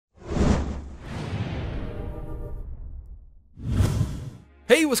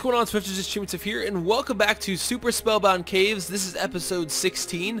Hey, what's going on, Swifters? It's Chimitsif here, and welcome back to Super Spellbound Caves. This is episode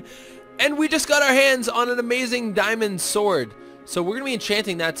 16, and we just got our hands on an amazing diamond sword. So we're going to be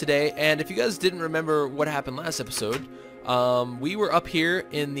enchanting that today, and if you guys didn't remember what happened last episode, we were up here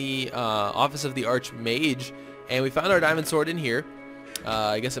in the office of the Archmage, and we found our diamond sword in here.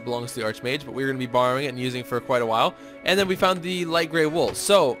 I guess it belongs to the Archmage, but we're going to be borrowing it and using it for quite a while. And then we found the light gray wool.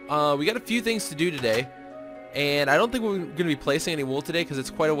 So we got a few things to do today. And I don't think we're going to be placing any wool today because it's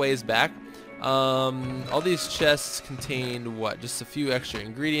quite a ways back. All these chests contain, what, just a few extra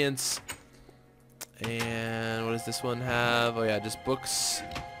ingredients. And what does this one have? Oh yeah, just books.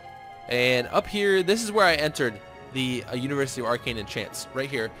 And up here, this is where I entered the University of Arcane Enchants. Right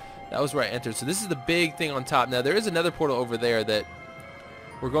here. That was where I entered. So this is the big thing on top. Now there is another portal over there that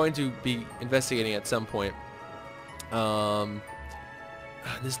we're going to be investigating at some point.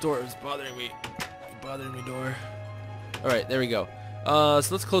 This door is bothering me. Bothering me, door. Alright, there we go. So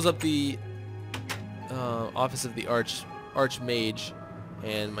let's close up the office of the Archmage,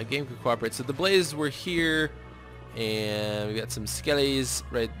 and my game could cooperate. So the blazes were here, and we got some skellies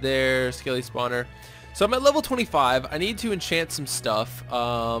right there, skelly spawner. So I'm at level 25. I need to enchant some stuff.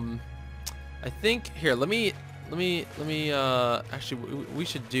 I think here. Let me. Actually, what we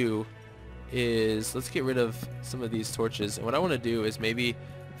should do is let's get rid of some of these torches. And what I want to do is maybe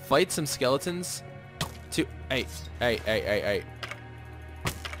fight some skeletons.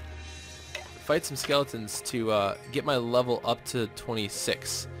 Fight some skeletons to get my level up to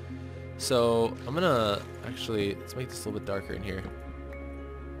 26. So I'm gonna actually, let's make this a little bit darker in here.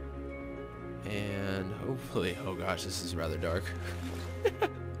 And hopefully, oh gosh, this is rather dark.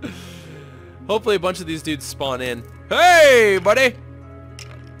 Hopefully a bunch of these dudes spawn in. Hey, buddy!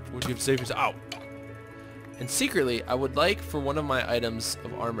 What do you have to say for yourself? Ow! And secretly, I would like for one of my items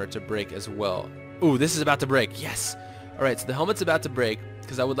of armor to break as well. Ooh, this is about to break. Yes! Alright, so the helmet's about to break,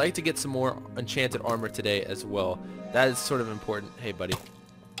 because I would like to get some more enchanted armor today as well. That is sort of important. Hey, buddy.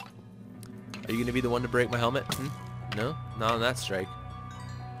 Are you going to be the one to break my helmet? No? Not on that strike.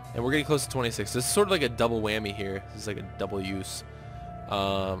 And we're getting close to 26. This is sort of like a double whammy here. This is like a double use.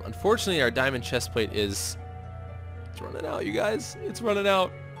 Unfortunately, our diamond chestplate is... It's running out, you guys. It's running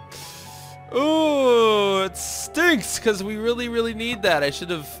out. Ooh, it stinks, because we really, really need that. I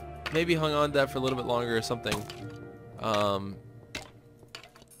should have... maybe hung on to that for a little bit longer or something.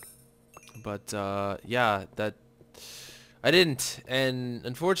 Yeah, that I didn't, and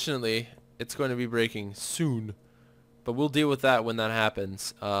unfortunately it's going to be breaking soon, but we'll deal with that when that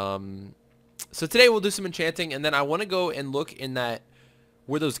happens. So today we'll do some enchanting, and then I want to go and look in that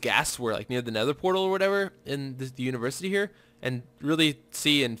where those ghasts were, like near the nether portal or whatever in the university here, and really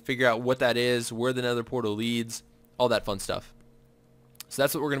see and figure out what that is, where the nether portal leads, all that fun stuff. So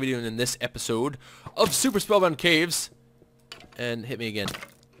that's what we're going to be doing in this episode of Super Spellbound Caves. And hit me again.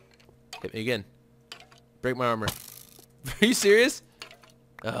 Hit me again. Break my armor. Are you serious?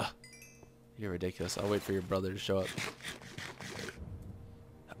 Ugh. You're ridiculous. I'll wait for your brother to show up.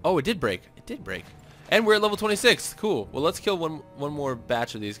 Oh, it did break. It did break. And we're at level 26. Cool. Well, let's kill one more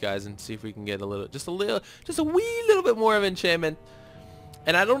batch of these guys and see if we can get just a wee little bit more of enchantment.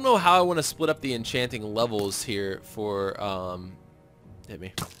 And I don't know how I want to split up the enchanting levels here for hit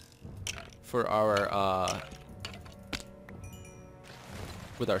me. For our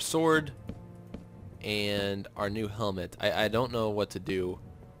with our sword and our new helmet. I don't know what to do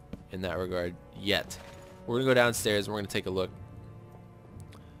in that regard yet. We're gonna go downstairs and we're gonna take a look.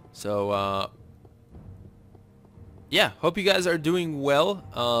 So yeah, hope you guys are doing well.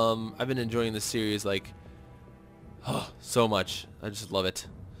 I've been enjoying this series like so much. I just love it.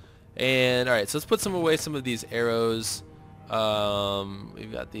 And alright, so let's put away some of these arrows.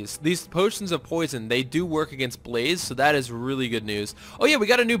 We've got these potions of poison. They do work against blaze, so that is really good news. Oh yeah, we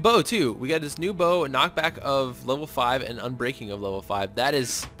got a new bow too. We got this new bow, a knockback of level 5 and unbreaking of level 5. That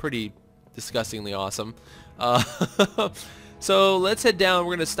is pretty disgustingly awesome. So let's head down.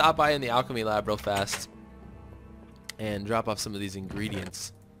 We're gonna stop by in the alchemy lab real fast and drop off some of these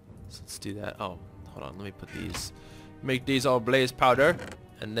ingredients. So let's do that. Oh, hold on. Let me put these. Make these all blaze powder,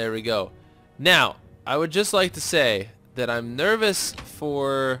 and there we go. Now, I would just like to say that I'm nervous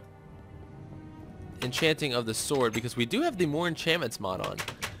for enchanting of the sword because we do have the more enchantments mod on,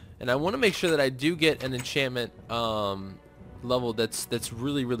 and I want to make sure that I do get an enchantment level that's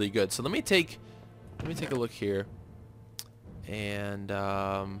really, really good. So let me take a look here, and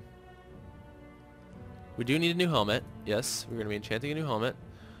we do need a new helmet. Yes, we're gonna be enchanting a new helmet.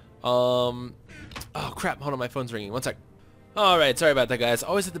 Oh crap! Hold on, my phone's ringing. One sec. Alright, sorry about that, guys.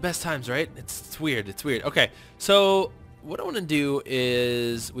 Always at the best times, right? It's weird. It's weird. Okay, so what I want to do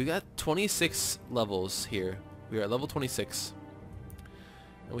is we got 26 levels here. We are at level 26.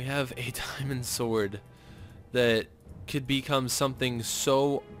 And we have a diamond sword that could become something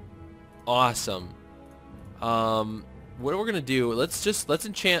so awesome. What we're gonna do, let's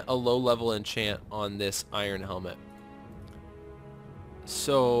enchant a low level enchant on this iron helmet.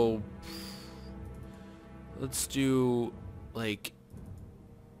 So let's do like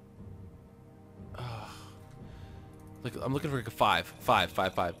I'm looking for like a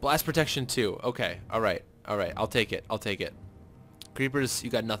 5. Blast protection 2. Okay, alright, I'll take it. Creepers, you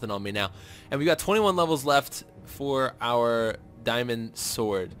got nothing on me now. And we got 21 levels left for our diamond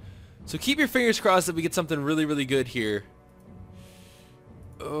sword. So keep your fingers crossed that we get something really, really good here.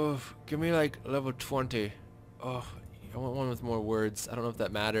 Oh, give me like level 20. Oh, I want one with more words. I don't know if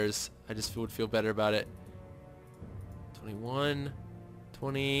that matters. I just would feel better about it. 21,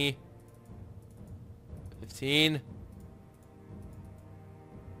 20, 15,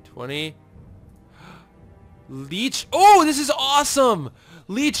 20. Leech. Oh, this is awesome.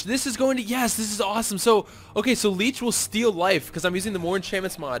 Leech, this is going to, yes, this is awesome. So, okay, so Leech will steal life because I'm using the more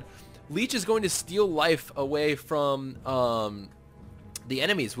enchantments mod. Leech is going to steal life away from the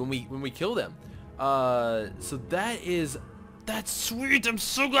enemies when we kill them. So that's sweet. I'm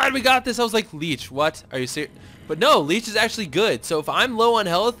so glad we got this. I was like, Leech, what? Are you serious? But no, Leech is actually good. So if I'm low on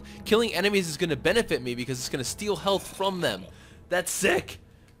health, killing enemies is going to benefit me because it's going to steal health from them. That's sick.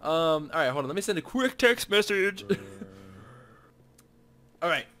 Alright, hold on. Let me send a quick text message.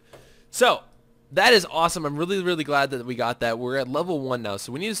 Alright. So, that is awesome. I'm really, really glad that we got that. We're at level 1 now,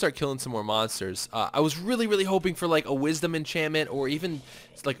 so we need to start killing some more monsters. I was really, really hoping for like a wisdom enchantment or even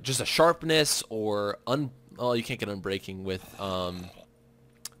like just a sharpness or oh, you can't get unbreaking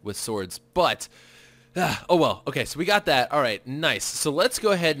with swords. But oh well. Okay, so we got that. All right, nice. So let's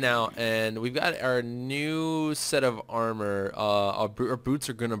go ahead now, and we've got our new set of armor. Our boots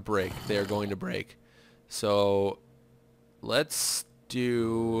are gonna break. They are going to break. So let's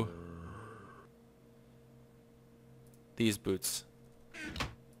do these boots.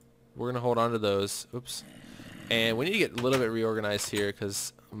 We're gonna hold on to those. Oops. And we need to get a little bit reorganized here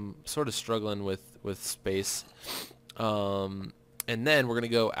because I'm sort of struggling with space. And then we're gonna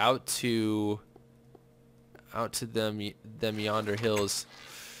go out to them yonder hills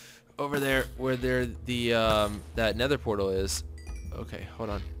over there where that nether portal is. Okay, hold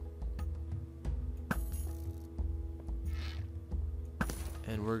on.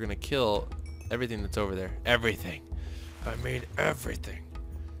 And we're gonna kill everything that's over there. Everything. I mean everything.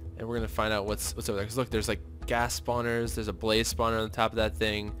 And we're gonna find out what's over there. Cause look, there's like gas spawners. There's a blaze spawner on the top of that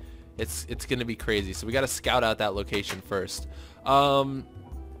thing. It's gonna be crazy. So we gotta scout out that location first.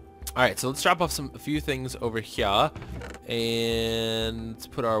 Alright, so let's drop off a few things over here. And let's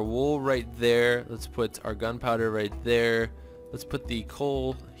put our wool right there. Let's put our gunpowder right there. Let's put the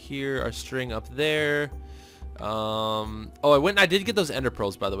coal here, our string up there. Oh, I did get those ender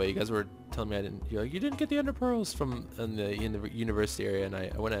pearls, by the way. You guys were telling me you didn't get the ender pearls from in the university area, and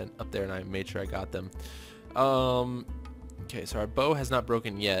I went up there and I made sure I got them. Okay, so our bow has not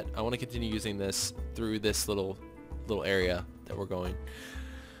broken yet. I want to continue using this through this little area that we're going.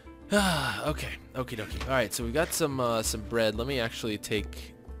 Okay, okie dokie. All right, so we got some bread. Let me actually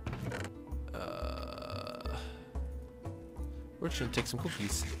take. We're just gonna take some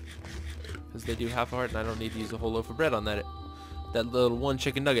cookies because they do half a heart, and I don't need to use a whole loaf of bread on that little one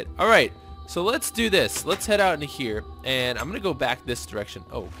chicken nugget. All right, so let's do this. Let's head out into here, and I'm gonna go back this direction.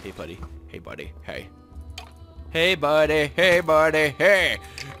 Oh, hey buddy, hey buddy, hey. Hey buddy, hey buddy, hey.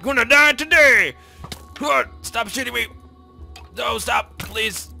 Gonna die today. What? Stop shooting me. No, stop,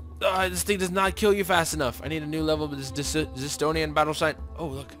 please. This thing does not kill you fast enough. I need a new level with this Zistonian battle sign. Oh,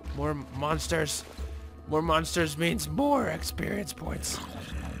 look, more monsters. More monsters means more experience points.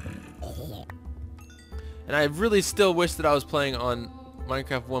 And I really still wish that I was playing on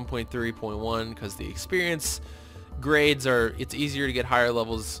Minecraft 1.3.1 because the experience grades it's easier to get higher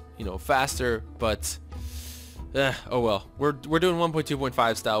levels, you know, faster, but oh well. We're doing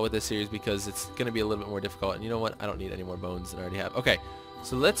 1.2.5 style with this series because it's going to be a little bit more difficult. And you know what? I don't need any more bones than I already have. Okay.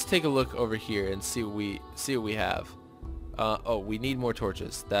 So let's take a look over here and see what we have. Oh, we need more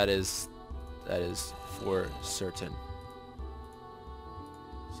torches. That is for certain.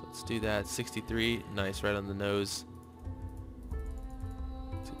 So let's do that. 63, nice, right on the nose.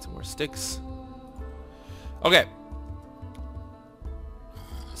 Let's get some more sticks. Okay.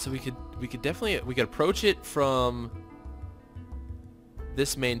 So we could definitely approach it from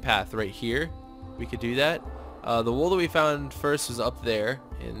this main path right here. We could do that. The wool that we found first was up there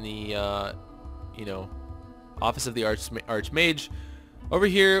in the, you know, office of the Archmage. Over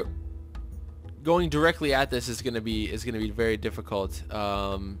here, going directly at this is gonna be very difficult.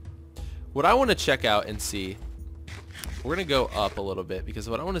 What I want to check out and see we're gonna go up a little bit because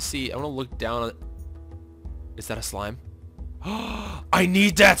what I want to see, I want to look down on. Is that a slime? I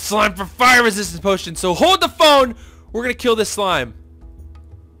need that slime for fire resistance potion. So hold the phone. We're gonna kill this slime.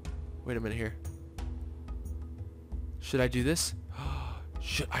 Wait a minute here. Should I do this?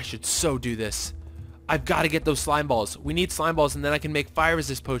 I should so do this. I've got to get those slime balls. We need slime balls, and then I can make fire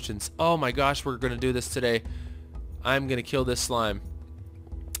resist potions. Oh my gosh, we're gonna do this today. I'm gonna kill this slime.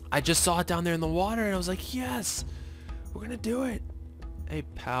 I just saw it down there in the water, and I was like, yes, we're gonna do it. Hey,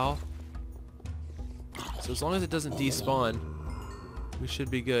 pal. So as long as it doesn't despawn, we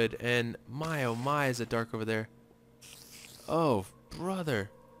should be good. And my, oh my, is it dark over there? Oh, brother.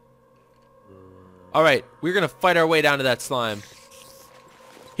 All right, we're gonna fight our way down to that slime.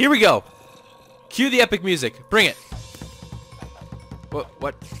 Here we go. Cue the epic music. Bring it.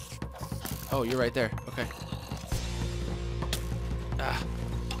 What? Oh, you're right there. Okay. Ah,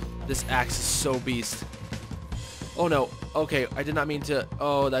 this axe is so beast. Oh no. Okay, I did not mean to.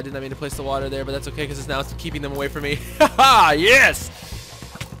 Oh, I did not mean to place the water there, but that's okay because it's now keeping them away from me. Haha! Yes.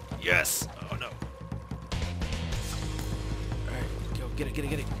 Yes. Oh no. All right, go get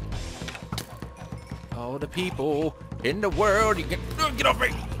it. All the people in the world, you get off me!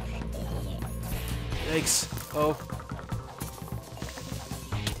 Yikes! Oh.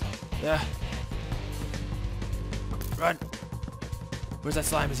 Yeah. Run! Where's that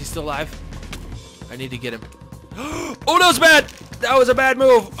slime? Is he still alive? I need to get him. Oh, that was bad! That was a bad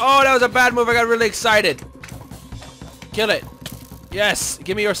move! Oh, that was a bad move! I got really excited. Kill it! Yes!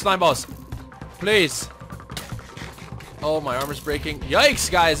 Give me your slime balls, please. Oh, my armor's breaking. Yikes,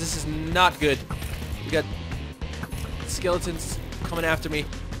 guys! This is not good. We got skeletons coming after me.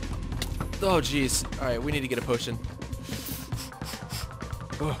 Oh, jeez. Alright, we need to get a potion.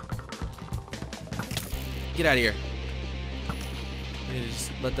 Oh. Get out of here. We need to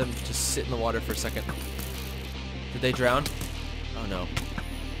just let them just sit in the water for a second. Did they drown? Oh, no.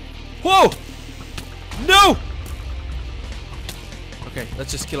 Whoa! No! Okay,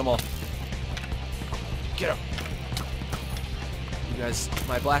 let's just kill them all. Get them. You guys,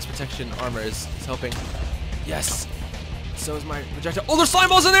 my blast protection armor is helping. Yes. So is my projectile. Oh, there's slime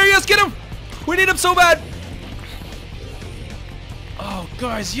balls in there. Yes, get him. We need him so bad. Oh,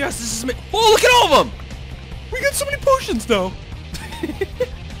 guys, yes, this is me. Oh, look at all of them. We got so many potions now.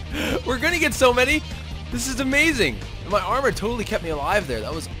 We're gonna get so many. This is amazing. My armor totally kept me alive there.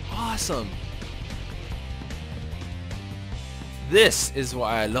 That was awesome. This is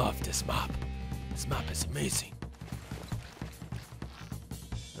why I love this map. This map is amazing.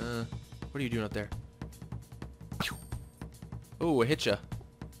 What are you doing up there? Oh, I hit ya.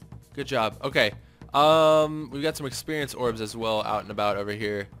 Good job. Okay. We've got some experience orbs as well out and about over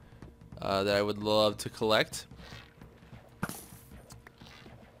here that I would love to collect.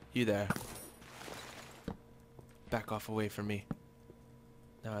 You there. Back off away from me.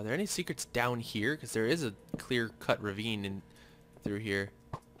 Now, are there any secrets down here? Because there is a clear-cut ravine in through here.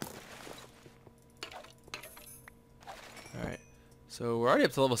 Alright. So we're already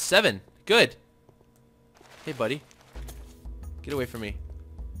up to level 7. Good. Hey, buddy. Get away from me.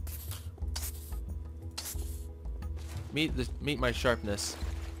 Meet my sharpness.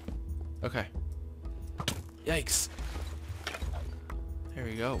 Okay. Yikes. There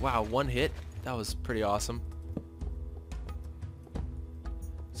we go. Wow, one hit. That was pretty awesome.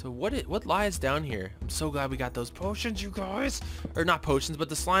 So what lies down here? I'm so glad we got those potions, you guys. Or not potions, but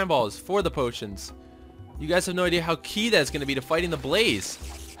the slime balls for the potions. You guys have no idea how key that's going to be to fighting the Blaze.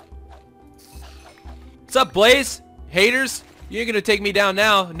 What's up, Blaze? Haters? You ain't going to take me down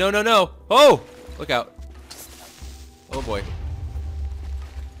now. No, no, no. Oh! Look out. Oh, boy.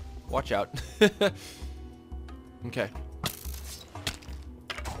 Watch out. Okay.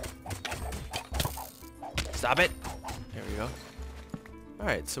 Stop it. There we go.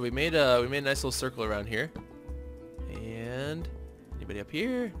 Alright, so we made a nice little circle around here. And anybody up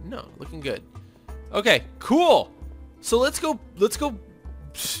here? No, looking good. Okay, cool. So let's go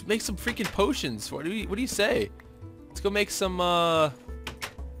make some freaking potions. What do you say? Let's go make some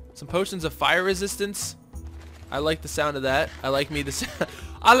potions of fire resistance. I like the sound of that. I like me the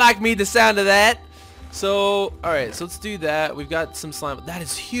sound of that. So, alright, so let's do that. We've got some slime. That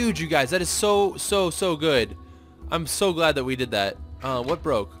is huge, you guys. That is so good. I'm so glad that we did that. What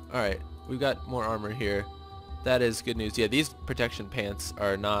broke? Alright, we've got more armor here. That is good news. Yeah, these protection pants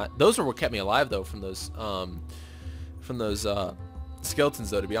are not... Those are what kept me alive, though, from those skeletons,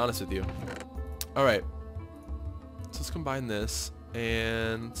 though, to be honest with you. Alright. So let's combine this.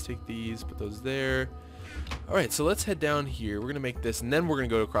 And let's take these, put those there. Alright, so let's head down here. We're going to make this, and then we're going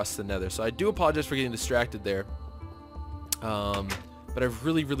to go across the nether. So I do apologize for getting distracted there. But I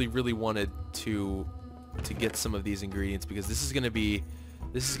really wanted to to get some of these ingredients because this is gonna be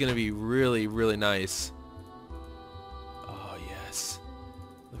really, really nice. Oh yes.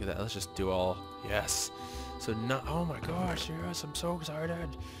 Look at that. Let's just do all. Yes. So not. Oh my gosh. Yes, I'm so excited.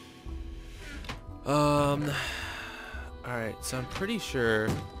 All right. So I'm pretty sure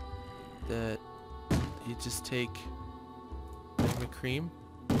that you just take magma cream.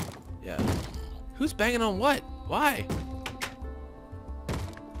 Yeah. Who's banging on what? Why?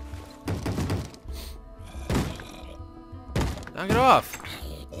 Knock it off.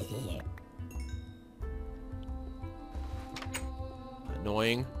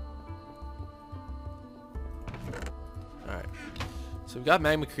 Annoying. Alright. So we've got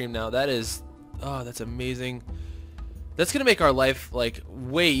magma cream now. That is... Oh, that's amazing. That's gonna make our life, like,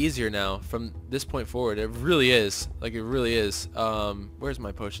 way easier now from this point forward. It really is. Like, it really is. Where's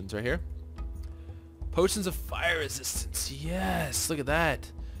my potions? Right here? Potions of fire resistance. Yes! Look at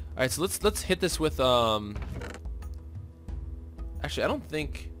that. Alright, so let's hit this with, Actually, I don't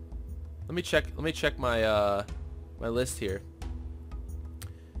think... Let me check my, my list here.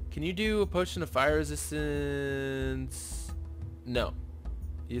 Can you do a potion of fire resistance? No.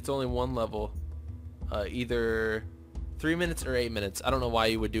 It's only one level. Either 3 minutes or 8 minutes. I don't know why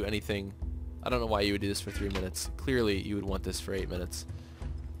you would do anything. I don't know why you would do this for 3 minutes. Clearly, you would want this for 8 minutes.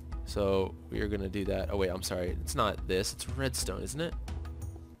 So, we are going to do that. Oh, wait, I'm sorry. It's not this. It's redstone, isn't it?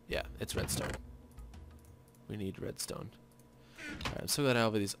 Yeah, it's redstone. We need redstone. Alright, I'm so glad I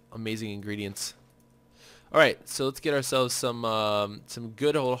have all these amazing ingredients. Alright, so let's get ourselves some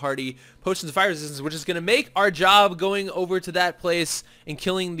good old hearty potions of fire resistance, which is going to make our job going over to that place and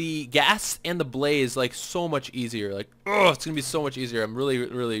killing the gas and the blaze like so much easier. Like, oh, it's going to be so much easier. I'm really,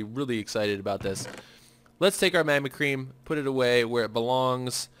 really, really excited about this. Let's take our magma cream, put it away where it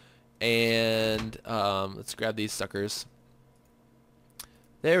belongs, and let's grab these suckers.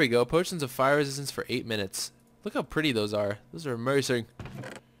 There we go. Potions of fire resistance for 8 minutes. Look how pretty those are. Those are amazing.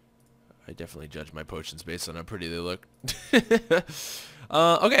 I definitely judge my potions based on how pretty they look.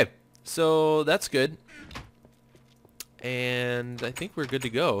 Okay, so that's good. And I think we're good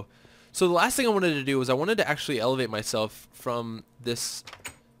to go. So the last thing I wanted to do was I wanted to actually elevate myself from this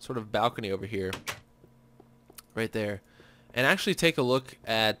sort of balcony over here. Right there. And actually take a look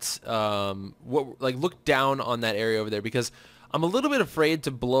at, look down on that area over there. Because I'm a little bit afraid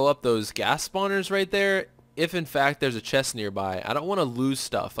to blow up those gas spawners right there. If in fact there's a chest nearby. I don't want to lose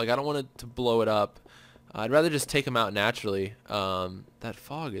stuff. Like, I don't want it to blow it up. I'd rather just take them out naturally. That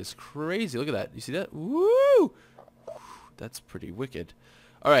fog is crazy. Look at that. You see that? Woo! That's pretty wicked.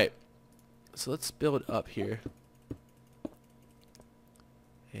 Alright. So let's build up here.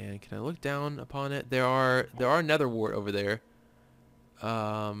 And can I look down upon it? There are nether wart over there.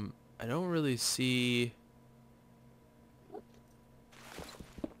 I don't really see...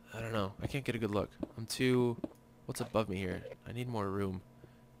 I don't know. I can't get a good look. I'm too... What's above me here? I need more room.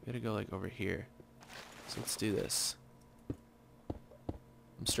 I gotta go like over here. So let's do this.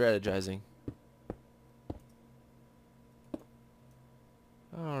 I'm strategizing.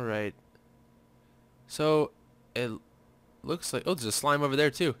 Alright. So, it looks like... Oh, there's a slime over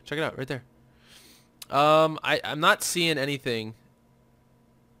there too. Check it out, right there. I'm not seeing anything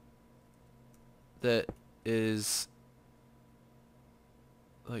that is...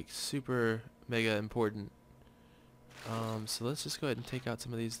 like super mega important. So let's just go ahead and take out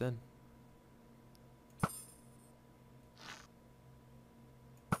some of these then.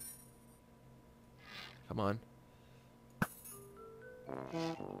 Come on.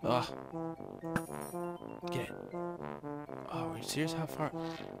 Ugh. Get it. Oh, are you serious? How far?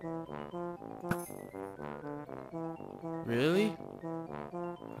 Really?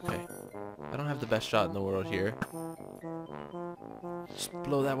 Okay. I don't have the best shot in the world here. Just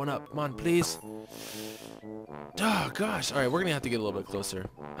blow that one up. Come on, please. Oh, gosh. Alright, we're going to have to get a little bit closer.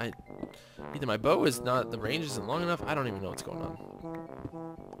 Either my bow is not... The range isn't long enough. I don't even know what's going on.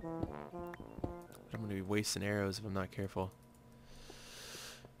 I'm going to be wasting arrows if I'm not careful.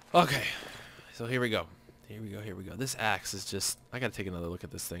 Okay. So here we go. Here we go. Here we go. This axe is just... I got to take another look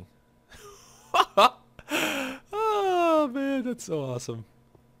at this thing. Oh, man. That's so awesome.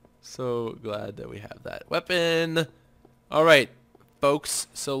 So glad that we have that weapon. Alright, folks.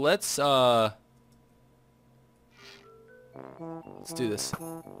 So let's do this.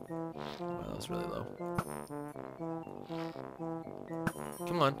 Wow, that was really low.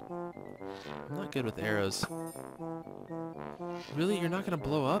 Come on. I'm not good with arrows. Really? You're not going to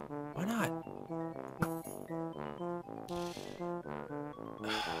blow up? Why not?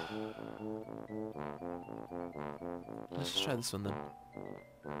 Let's just try this one then.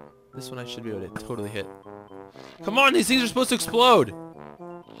 This one I should be able to totally hit. Come on, these things are supposed to explode!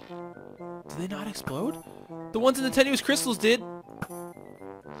 Do they not explode? The ones in the tenuous crystals did.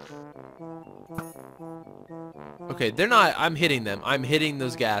 Okay, they're not. I'm hitting them. I'm hitting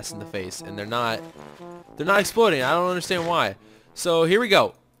those gas in the face, and they're not exploding. I don't understand why. So here we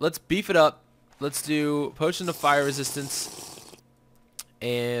go. Let's beef it up. Let's do potion of fire resistance,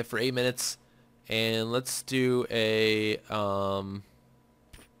 and for 8 minutes, and let's do a well,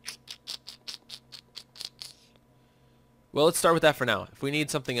 let's start with that for now. If we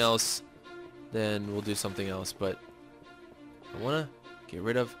need something else, then we'll do something else. But I wanna get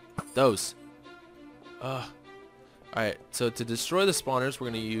rid of those. Alright, so to destroy the spawners, we're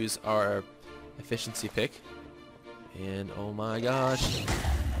going to use our efficiency pick. And oh my gosh.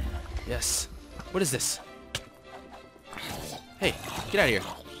 Yes. What is this? Hey, get out of here.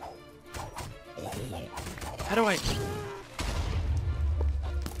 How do I...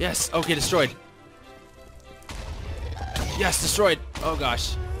 Yes, okay, destroyed. Yes, destroyed. Oh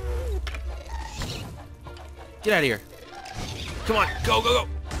gosh. Get out of here. Come on, go, go, go.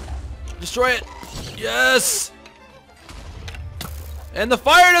 Destroy it. Yes. And the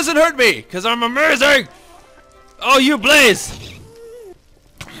fire doesn't hurt me, because I'm amazing! Oh, you blaze!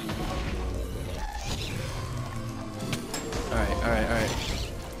 Alright.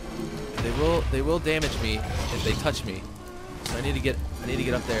 They will damage me if they touch me. So I need to get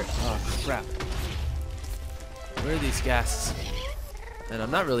up there. Oh crap. Where are these ghasts? And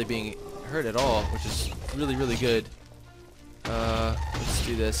I'm not really being hurt at all, which is really, really good. Let's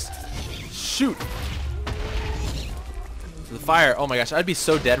do this. Shoot! The fire. Oh my gosh, I'd be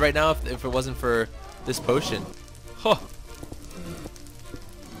so dead right now if it wasn't for this potion. Huh.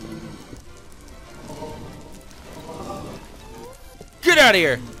 Get out of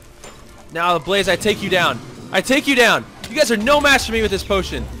here! Now, Blaze, I take you down. I take you down. You guys are no match for me with this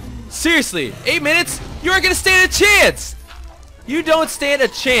potion. Seriously, 8 minutes? You aren't gonna stand a chance. You don't stand a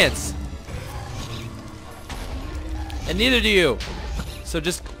chance. And neither do you. So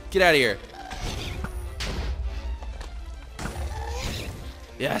just get out of here.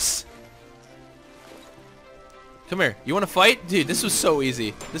 Yes. Come here. You want to fight? Dude, this was so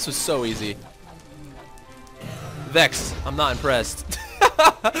easy. This was so easy. Vex, I'm not impressed.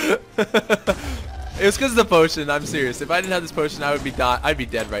 It was because of the potion. I'm serious. If I didn't have this potion, I'd be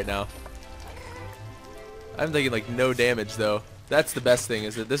dead right now. I'm taking like no damage though. That's the best thing,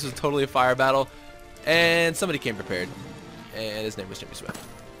 is that this was totally a fire battle, and somebody came prepared, and his name was Jimmy Swift.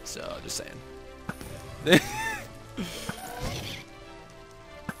 So just saying.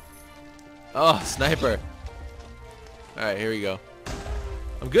 Oh, sniper. Alright, here we go.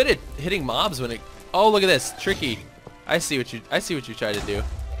 I'm good at hitting mobs when it... Oh, look at this. Tricky. I see what you tried to do.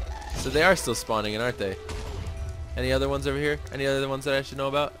 So they are still spawning, aren't they? Any other ones over here? Any other ones that I should know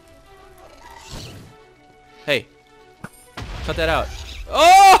about? Hey. Cut that out.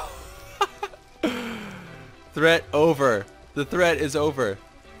 Oh! Threat over. The threat is over.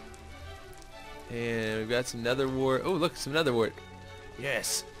 And we've got some nether wart. Oh, look, some nether wart.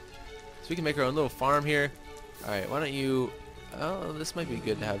 Yes. So we can make our own little farm here. Alright, why don't you... Oh, this might be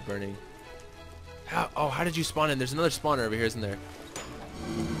good to have burning. How did you spawn in? There's another spawner over here, isn't there?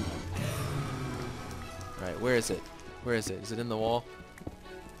 Alright, where is it? Where is it? Is it in the wall?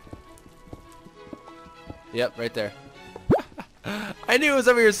 Yep, right there. I knew it was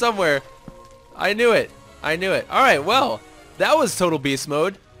over here somewhere. I knew it. I knew it. Alright, well, that was total beast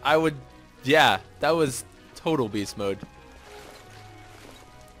mode. Yeah, that was total beast mode.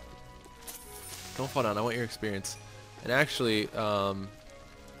 Don't fall down. I want your experience. And actually,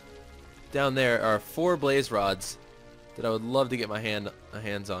 down there are 4 blaze rods that I would love to get my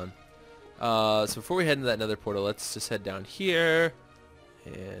hands on. So before we head into that nether portal, let's just head down here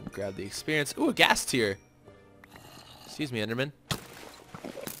and grab the experience. Ooh, a gas tier. Excuse me, Enderman.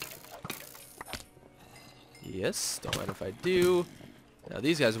 Yes, don't mind if I do. Now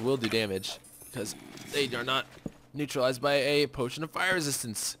these guys will do damage because they are not neutralized by a potion of fire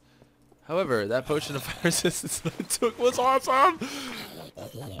resistance. However, that potion of fire resistance that I took was awesome!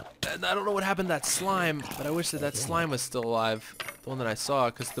 And I don't know what happened to that slime, but I wish that slime was still alive, the one that I saw,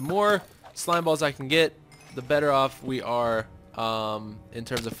 because the more slime balls I can get, the better off we are in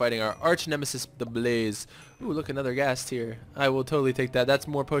terms of fighting our arch nemesis, the Blaze. Ooh, look, another ghast here. I will totally take that. That's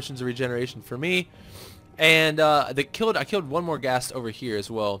more potions of regeneration for me. And I killed one more ghast over here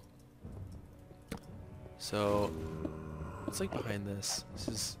as well. So, what's like behind this? This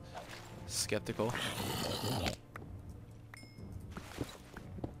is skeptical.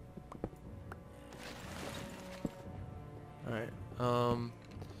 Alright,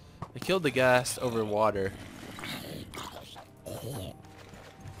 I killed the ghast over water, I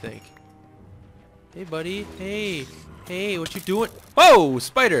think. Hey buddy, hey, what you doing? Whoa,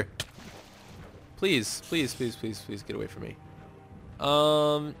 spider! Please, please, please, please, please get away from me.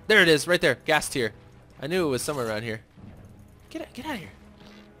 There it is, right there. Gas tier. I knew it was somewhere around here. Get out of here.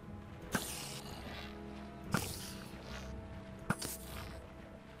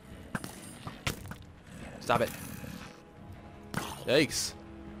 Stop it. Yikes.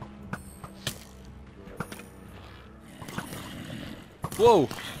 Whoa.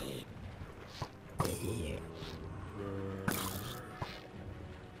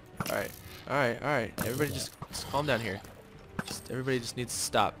 Alright. Everybody just calm down here. Everybody just needs to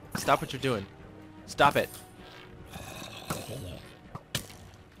stop. Stop what you're doing. Stop it.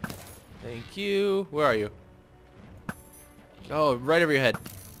 Thank you. Where are you? Oh, right over your head.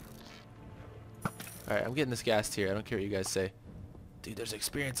 Alright, I'm getting this gas tier. I don't care what you guys say. Dude, there's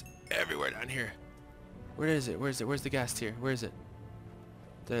experience everywhere down here. Where is it? Where's the gas tier? Where is it?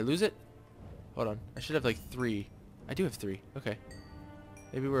 Did I lose it? Hold on. I should have like 3. I do have 3. Okay.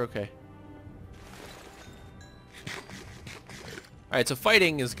 Maybe we're okay. Alright, so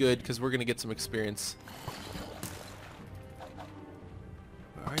fighting is good because we're going to get some experience.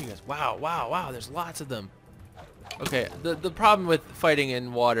 Where are you guys? Wow. There's lots of them. Okay, the problem with fighting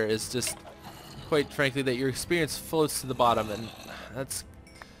in water is just, quite frankly, that your experience floats to the bottom, and that's...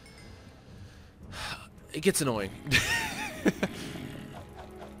 It gets annoying.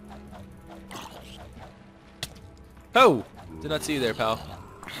 Oh! Did not see you there, pal.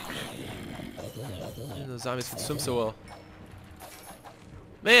 Man, those zombies can swim so well.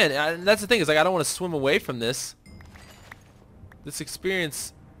 Man, that's the thing, is like I don't want to swim away from this. This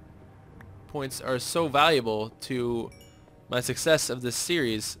experience points are so valuable to my success of this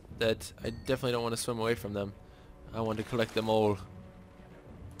series that I definitely don't want to swim away from them. I want to collect them all.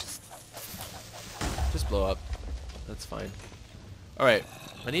 Just blow up. That's fine. Alright,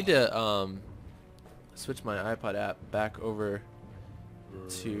 I need to switch my iPod app back over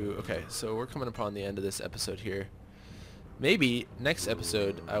to... Okay, so we're coming upon the end of this episode here. Maybe next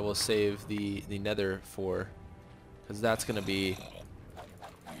episode I will save the nether for, because that's going to be...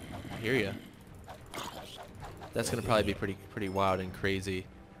 I hear ya. That's going to probably be pretty wild and crazy.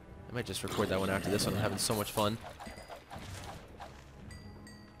 I might just record that one after this one. I'm having so much fun.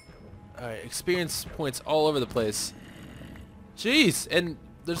 Alright, experience points all over the place. Jeez, and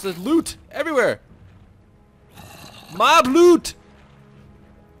there's the loot everywhere. Mob loot!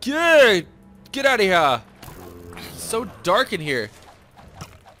 Get out of here! It's so dark in here.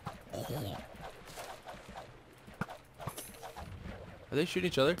 Are they shooting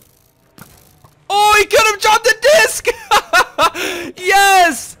each other? Oh, he could have dropped the disc!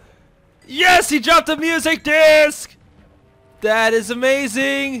 Yes! Yes, he dropped the music disc! That is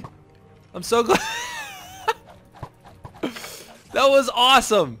amazing! I'm so glad. That was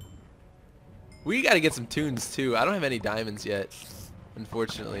awesome! We gotta get some tunes too. I don't have any diamonds yet,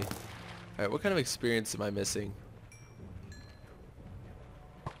 unfortunately. Alright, what kind of experience am I missing?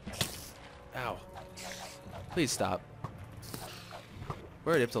 Ow. Please stop.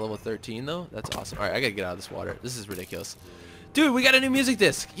 We're already up to level 13 though? That's awesome. Alright, I gotta get out of this water. This is ridiculous. Dude, we got a new music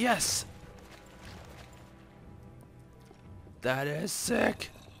disc! Yes! That is sick!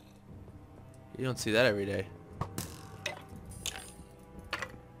 You don't see that every day.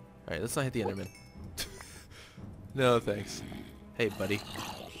 Alright, let's not hit the Enderman. No, thanks. Hey, buddy.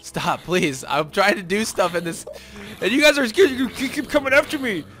 Stop, please. I'm trying to do stuff in this... And you guys are scared. You keep coming after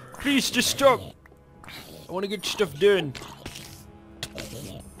me. Please, just stop. I want to get stuff done.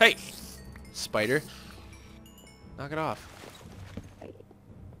 Hey! Spider. Knock it off.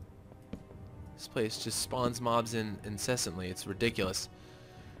 This place just spawns mobs in incessantly. It's ridiculous.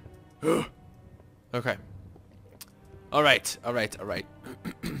 Okay. Alright.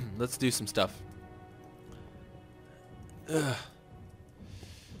 Let's do some stuff.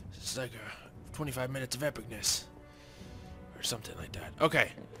 It's like 25 minutes of epicness. Or something like that.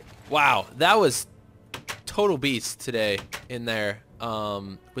 Okay. Wow. That was total beast today in there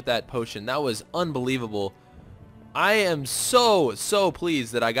with that potion. That was unbelievable. I am so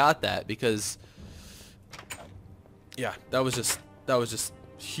pleased that I got that because... Yeah, that was just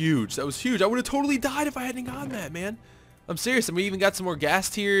huge. That was huge. I would have totally died if I hadn't gotten that, man. I'm serious. And we even got some more gas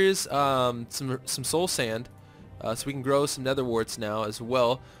tiers, some soul sand, so we can grow some nether warts now as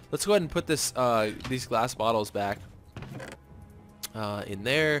well. Let's go ahead and put this these glass bottles back in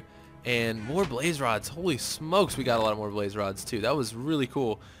there, and more blaze rods. Holy smokes, we got a lot of more blaze rods too. That was really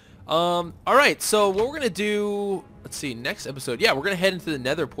cool. All right, so what we're gonna do, let's see, next episode, yeah, we're gonna head into the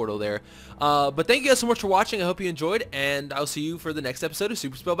nether portal there. But thank you guys so much for watching. I hope you enjoyed, and I'll see you for the next episode of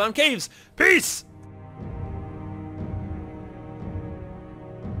Super Spellbound Caves. Peace!